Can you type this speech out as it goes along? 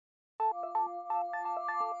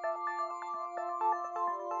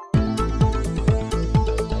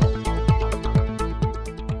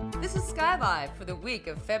live for the week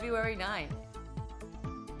of February 9th.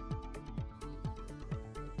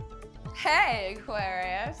 Hey,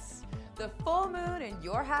 Aquarius! The full moon in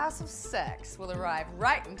your house of sex will arrive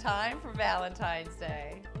right in time for Valentine's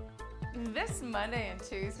Day. This Monday and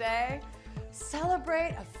Tuesday,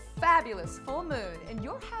 celebrate a fabulous full moon in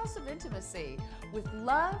your house of intimacy with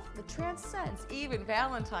love that transcends even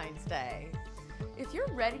Valentine's Day. If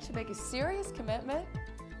you're ready to make a serious commitment,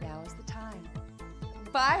 now is the time.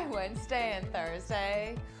 By Wednesday and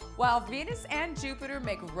Thursday, while Venus and Jupiter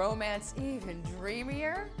make romance even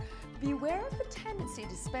dreamier, beware of the tendency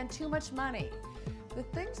to spend too much money. The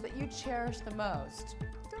things that you cherish the most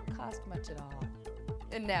don't cost much at all.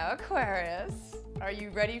 And now, Aquarius, are you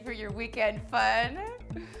ready for your weekend fun?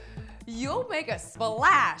 You'll make a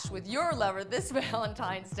splash with your lover this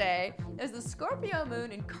Valentine's Day as the Scorpio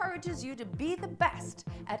moon encourages you to be the best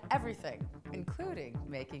at everything, including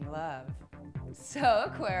making love. So,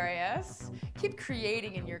 Aquarius, keep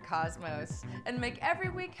creating in your cosmos and make every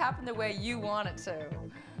week happen the way you want it to.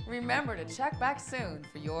 Remember to check back soon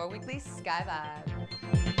for your weekly Sky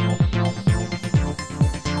Vibe.